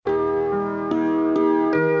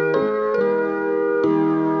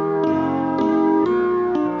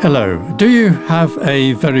Hello. Do you have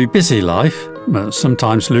a very busy life,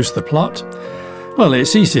 sometimes lose the plot? Well,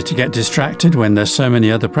 it's easy to get distracted when there's so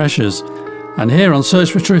many other pressures. And here on Search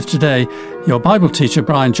for Truth today, your Bible teacher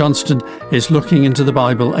Brian Johnston is looking into the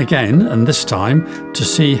Bible again, and this time to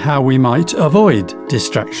see how we might avoid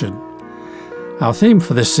distraction. Our theme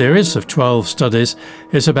for this series of 12 studies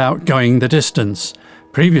is about going the distance.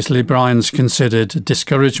 Previously, Brian's considered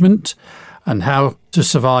discouragement and how to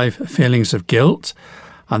survive feelings of guilt,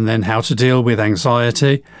 and then how to deal with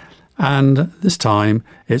anxiety. And this time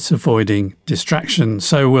it's avoiding distraction.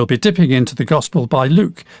 So we'll be dipping into the Gospel by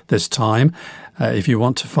Luke this time, if you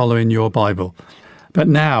want to follow in your Bible. But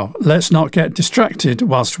now, let's not get distracted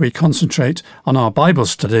whilst we concentrate on our Bible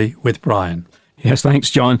study with Brian. Yes, thanks,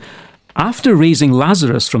 John. After raising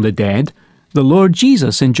Lazarus from the dead, the Lord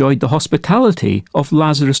Jesus enjoyed the hospitality of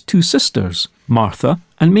Lazarus' two sisters, Martha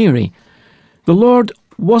and Mary. The Lord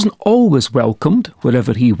wasn't always welcomed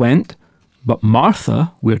wherever he went, but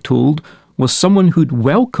Martha, we're told, was someone who'd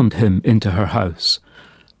welcomed him into her house.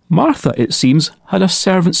 Martha, it seems, had a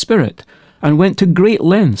servant spirit and went to great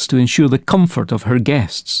lengths to ensure the comfort of her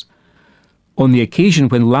guests. On the occasion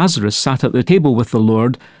when Lazarus sat at the table with the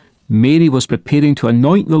Lord, Mary was preparing to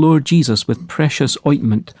anoint the Lord Jesus with precious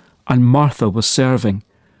ointment, and Martha was serving.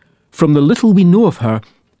 From the little we know of her,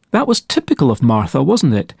 that was typical of Martha,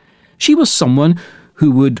 wasn't it? She was someone who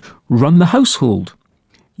would run the household.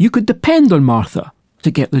 You could depend on Martha to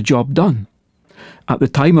get the job done. At the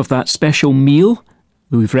time of that special meal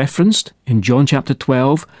we've referenced in John chapter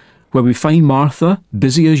 12, where we find Martha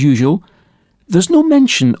busy as usual, there's no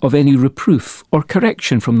mention of any reproof or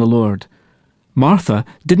correction from the Lord. Martha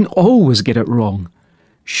didn't always get it wrong.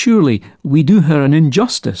 Surely we do her an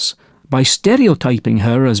injustice by stereotyping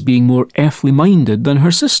her as being more earthly minded than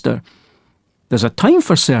her sister. There's a time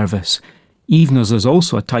for service, even as there's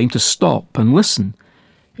also a time to stop and listen.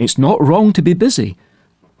 It's not wrong to be busy.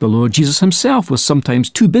 The Lord Jesus himself was sometimes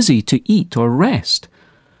too busy to eat or rest.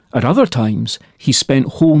 At other times, he spent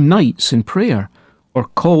whole nights in prayer or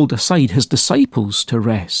called aside his disciples to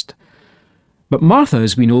rest. But Martha,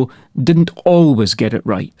 as we know, didn't always get it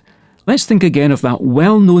right. Let's think again of that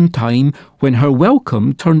well-known time when her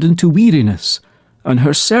welcome turned into weariness and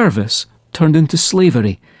her service turned into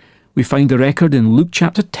slavery. We find the record in Luke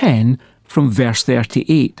chapter 10 from verse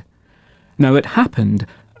 38. Now it happened,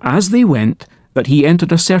 as they went, that he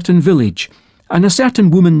entered a certain village, and a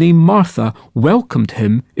certain woman named Martha welcomed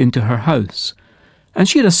him into her house. And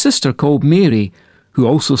she had a sister called Mary, who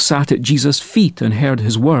also sat at Jesus' feet and heard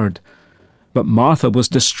his word. But Martha was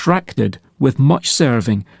distracted with much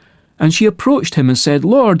serving, and she approached him and said,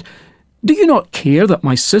 "Lord, do you not care that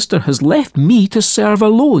my sister has left me to serve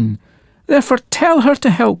alone? Therefore tell her to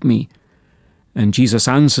help me." And Jesus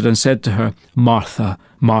answered and said to her, "Martha,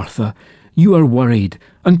 Martha, you are worried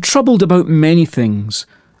and troubled about many things,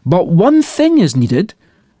 but one thing is needed,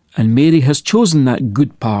 and Mary has chosen that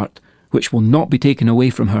good part, which will not be taken away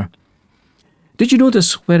from her." Did you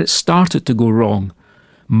notice where it started to go wrong?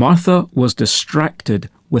 Martha was distracted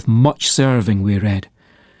with much serving, we read.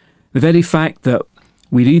 The very fact that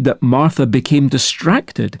we read that Martha became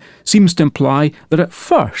distracted seems to imply that at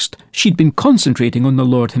first she'd been concentrating on the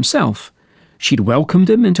Lord himself. She'd welcomed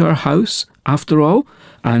him into her house, after all,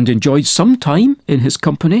 and enjoyed some time in his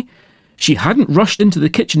company. She hadn't rushed into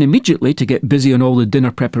the kitchen immediately to get busy on all the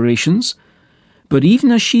dinner preparations. But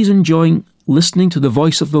even as she's enjoying listening to the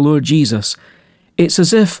voice of the Lord Jesus, it's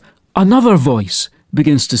as if another voice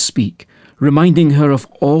begins to speak, reminding her of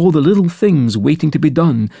all the little things waiting to be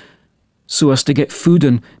done, so as to get food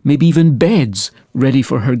and maybe even beds ready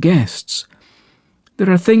for her guests.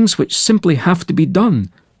 There are things which simply have to be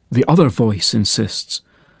done, the other voice insists.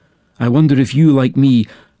 I wonder if you, like me,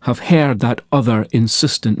 have heard that other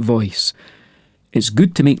insistent voice. It's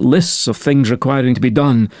good to make lists of things requiring to be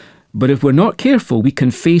done, but if we're not careful, we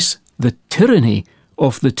can face the tyranny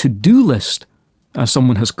of the to-do list, as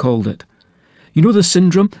someone has called it. You know the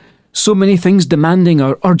syndrome? So many things demanding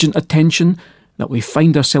our urgent attention that we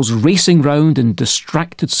find ourselves racing round in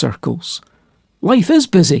distracted circles. Life is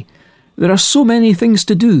busy. There are so many things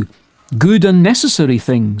to do, good and necessary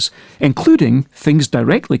things, including things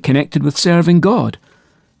directly connected with serving God.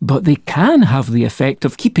 But they can have the effect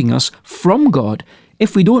of keeping us from God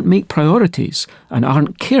if we don't make priorities and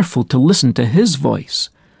aren't careful to listen to his voice.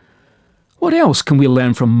 What else can we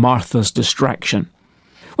learn from Martha's distraction?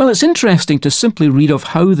 Well, it's interesting to simply read of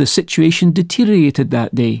how the situation deteriorated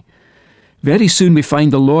that day. Very soon we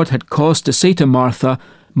find the Lord had cause to say to Martha,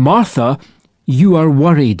 "Martha, you are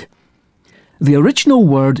worried." The original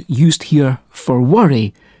word used here for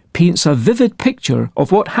worry paints a vivid picture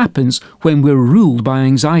of what happens when we're ruled by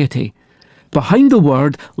anxiety. Behind the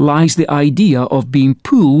word lies the idea of being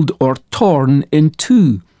pulled or torn in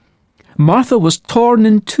two. Martha was torn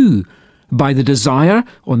in two by the desire,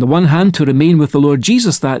 on the one hand, to remain with the Lord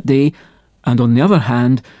Jesus that day, and on the other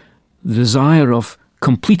hand, the desire of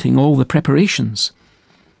completing all the preparations.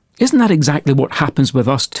 Isn't that exactly what happens with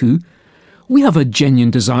us too? We have a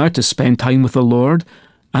genuine desire to spend time with the Lord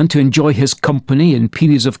and to enjoy His company in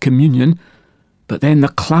periods of communion, but then the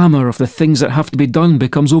clamour of the things that have to be done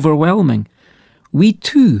becomes overwhelming. We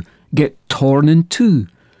too get torn in two.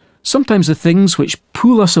 Sometimes the things which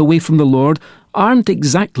pull us away from the Lord aren't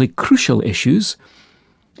exactly crucial issues.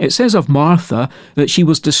 It says of Martha that she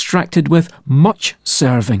was distracted with much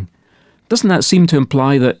serving. Doesn't that seem to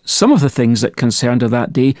imply that some of the things that concerned her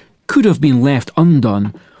that day could have been left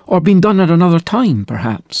undone, or been done at another time,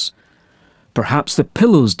 perhaps? Perhaps the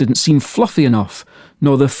pillows didn't seem fluffy enough,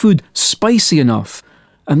 nor the food spicy enough,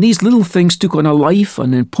 and these little things took on a life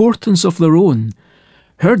and importance of their own.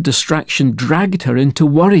 Her distraction dragged her into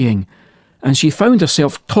worrying, and she found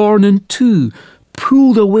herself torn in two,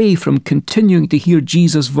 pulled away from continuing to hear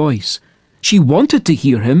Jesus' voice. She wanted to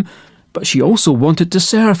hear Him, but she also wanted to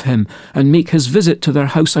serve Him and make His visit to their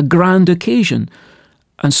house a grand occasion.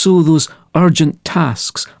 And so those urgent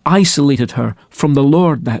tasks isolated her from the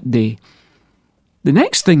Lord that day. The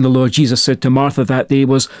next thing the Lord Jesus said to Martha that day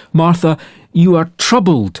was, "Martha, you are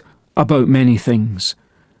troubled about many things."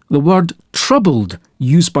 The word troubled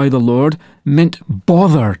used by the Lord meant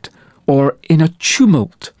bothered or in a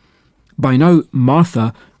tumult. By now,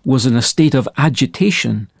 Martha was in a state of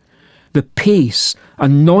agitation. The pace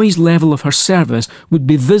and noise level of her service would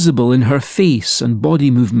be visible in her face and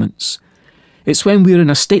body movements. It's when we're in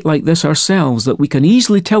a state like this ourselves that we can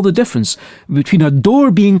easily tell the difference between a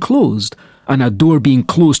door being closed and a door being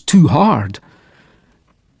closed too hard.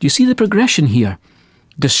 Do you see the progression here?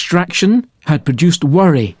 Distraction had produced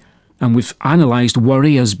worry, and we've analysed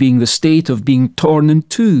worry as being the state of being torn in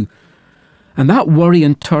two. And that worry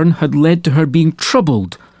in turn had led to her being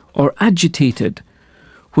troubled or agitated.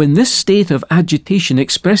 When this state of agitation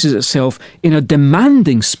expresses itself in a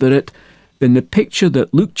demanding spirit, then the picture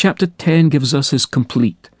that Luke chapter 10 gives us is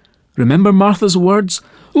complete. Remember Martha's words?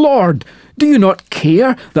 "Lord, do you not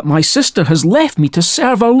care that my sister has left me to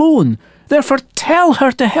serve alone? Therefore tell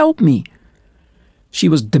her to help me." She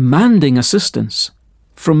was demanding assistance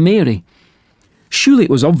from Mary. Surely it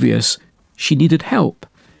was obvious she needed help.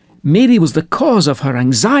 Mary was the cause of her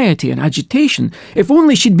anxiety and agitation. If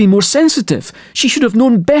only she'd been more sensitive. She should have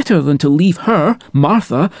known better than to leave her,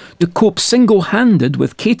 Martha, to cope single-handed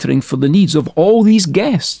with catering for the needs of all these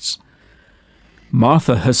guests.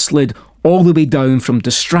 Martha has slid all the way down from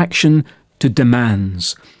distraction to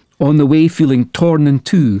demands, on the way feeling torn in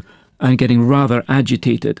two and getting rather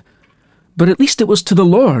agitated. But at least it was to the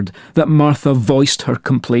Lord that Martha voiced her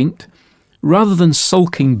complaint. Rather than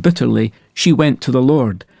sulking bitterly, she went to the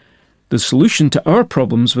Lord. The solution to our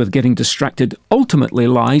problems with getting distracted ultimately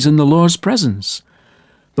lies in the Lord's presence.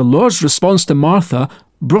 The Lord's response to Martha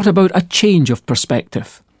brought about a change of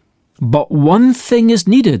perspective. "But one thing is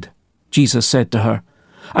needed," Jesus said to her,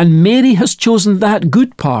 "and Mary has chosen that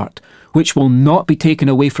good part, which will not be taken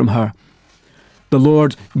away from her." The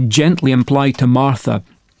Lord gently implied to Martha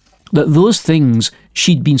that those things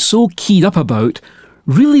she'd been so keyed up about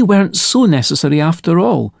really weren't so necessary after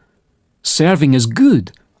all. Serving is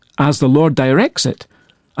good, as the Lord directs it,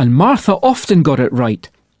 and Martha often got it right.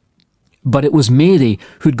 But it was Mary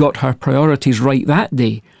who'd got her priorities right that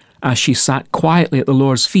day, as she sat quietly at the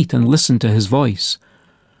Lord's feet and listened to His voice.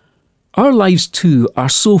 Our lives too are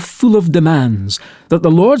so full of demands that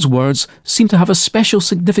the Lord's words seem to have a special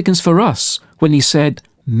significance for us when He said,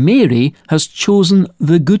 "Mary has chosen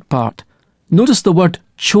the good part." Notice the word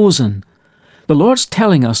chosen. The Lord's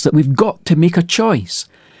telling us that we've got to make a choice.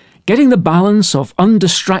 Getting the balance of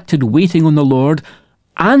undistracted waiting on the Lord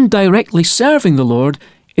and directly serving the Lord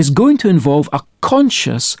is going to involve a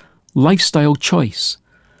conscious lifestyle choice.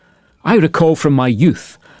 I recall from my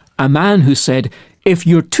youth a man who said, "If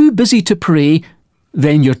you're too busy to pray,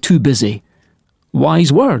 then you're too busy."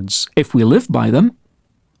 Wise words, if we live by them.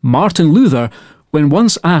 Martin Luther, when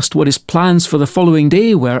once asked what his plans for the following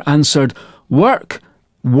day were, answered, "Work.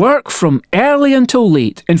 Work from early until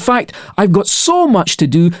late. In fact, I've got so much to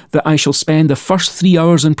do that I shall spend the first 3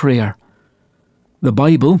 hours in prayer." The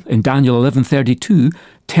Bible, in Daniel 11:32,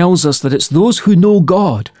 tells us that it's those who know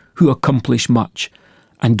God who accomplish much,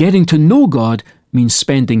 and getting to know God means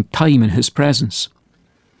spending time in His presence.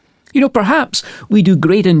 Perhaps we do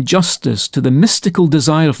great injustice to the mystical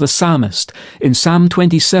desire of the psalmist in Psalm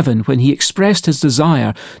 27 when he expressed his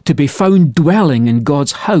desire to be found dwelling in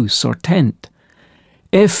God's house or tent.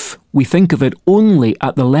 If we think of it only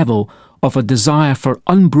at the level of a desire for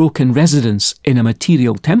unbroken residence in a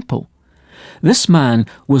material temple. This man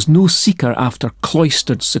was no seeker after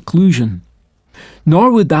cloistered seclusion.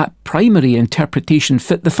 Nor would that primary interpretation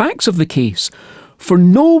fit the facts of the case, for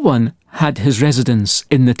no one had his residence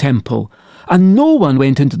in the temple, and no one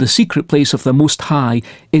went into the secret place of the Most High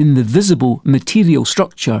in the visible material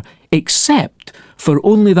structure, except for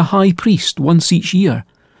only the high priest once each year.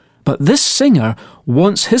 But this singer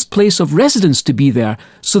wants his place of residence to be there,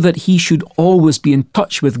 so that he should always be in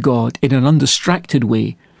touch with God in an undistracted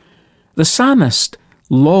way. The psalmist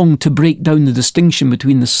longed to break down the distinction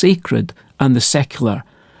between the sacred and the secular,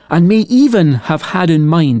 and may even have had in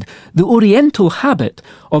mind the Oriental habit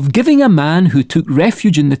of giving a man who took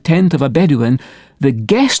refuge in the tent of a Bedouin the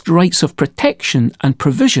guest rights of protection and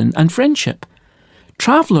provision and friendship.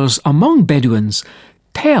 Travellers among Bedouins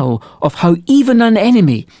tell of how even an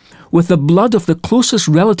enemy, with the blood of the closest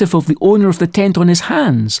relative of the owner of the tent on his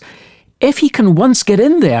hands, if he can once get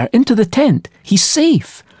in there, into the tent, he's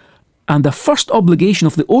safe. And the first obligation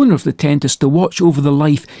of the owner of the tent is to watch over the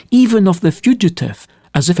life even of the fugitive,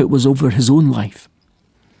 as if it was over his own life.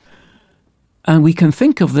 And we can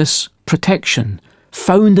think of this protection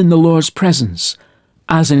found in the Lord's presence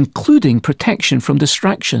as including protection from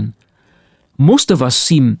distraction. Most of us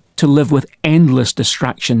seem to live with endless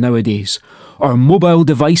distraction nowadays. Our mobile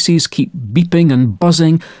devices keep beeping and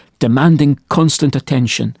buzzing, demanding constant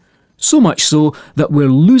attention. So much so that we're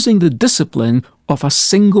losing the discipline of a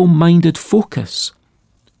single-minded focus.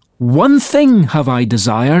 One thing have I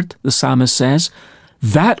desired, the psalmist says,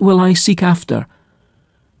 that will I seek after.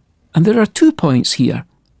 And there are 2 points here.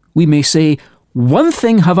 We may say, one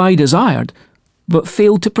thing have I desired, but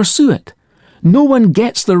failed to pursue it. No one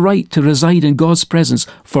gets the right to reside in God's presence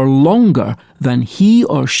for longer than he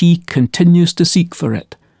or she continues to seek for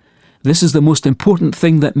it. This is the most important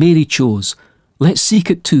thing that Mary chose. Let's seek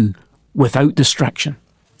it too, without distraction.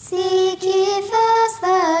 Seek ye first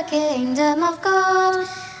the kingdom of God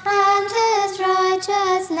and his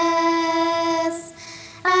righteousness,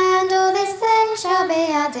 and all these things shall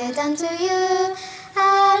be added unto you.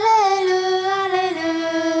 Hallelujah,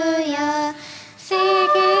 hallelujah. Seek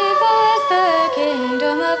ye first the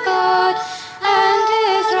kingdom of God and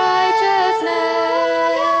his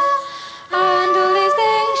righteousness, and all these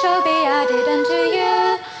things shall be added unto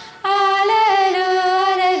you.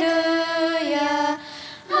 Hallelujah, hallelujah.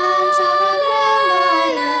 And so remember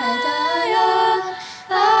the Lord,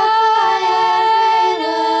 the fire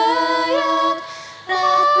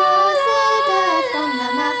that proceedeth from the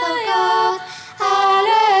mouth of God.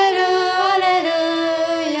 Hallelujah,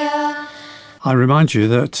 hallelujah. I remind you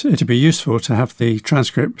that it'd be useful to have the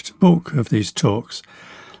transcript book of these talks.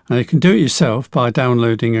 Now, you can do it yourself by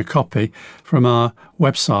downloading a copy from our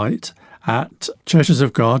website at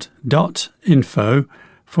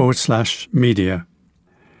churchesofgod.info/media.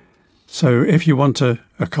 So if you want a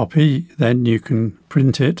copy, then you can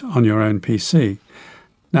print it on your own PC.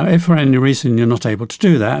 Now, if for any reason you're not able to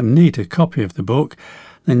do that and need a copy of the book,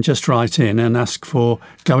 then just write in and ask for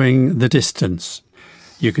Going the Distance.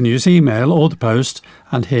 You can use email or the post,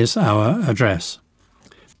 and here's our address.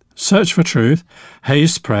 Search for Truth,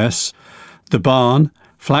 Hayes Press, The Barn,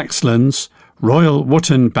 Flaxlands, Royal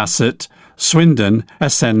Wootton Bassett, Swindon,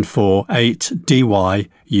 SN4 8DY,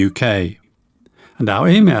 UK. And our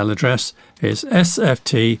email address is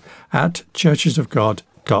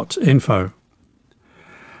sft@churchesofgod.info.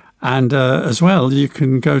 And as well, you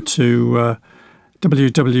can go to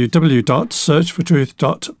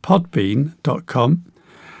www.searchfortruth.podbean.com.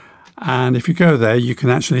 And if you go there, you can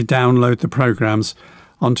actually download the programmes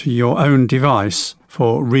onto your own device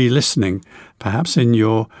for re-listening, perhaps in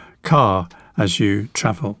your car as you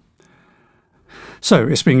travel. So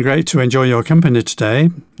it's been great to enjoy your company today.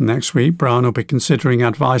 Next week, Brian will be considering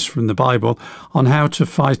advice from the Bible on how to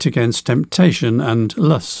fight against temptation and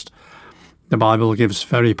lust. The Bible gives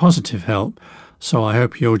very positive help, so I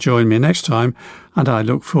hope you'll join me next time, and I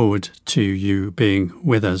look forward to you being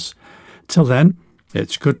with us. Till then,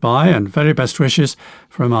 it's goodbye and very best wishes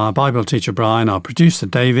from our Bible teacher Brian, our producer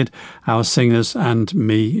David, our singers, and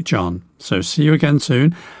me, John. So see you again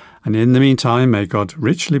soon, and in the meantime, may God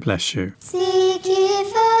richly bless you. Seek ye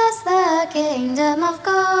first the kingdom of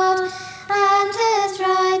God and his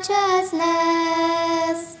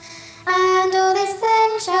righteousness, and all these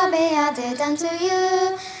things shall be added unto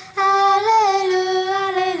you.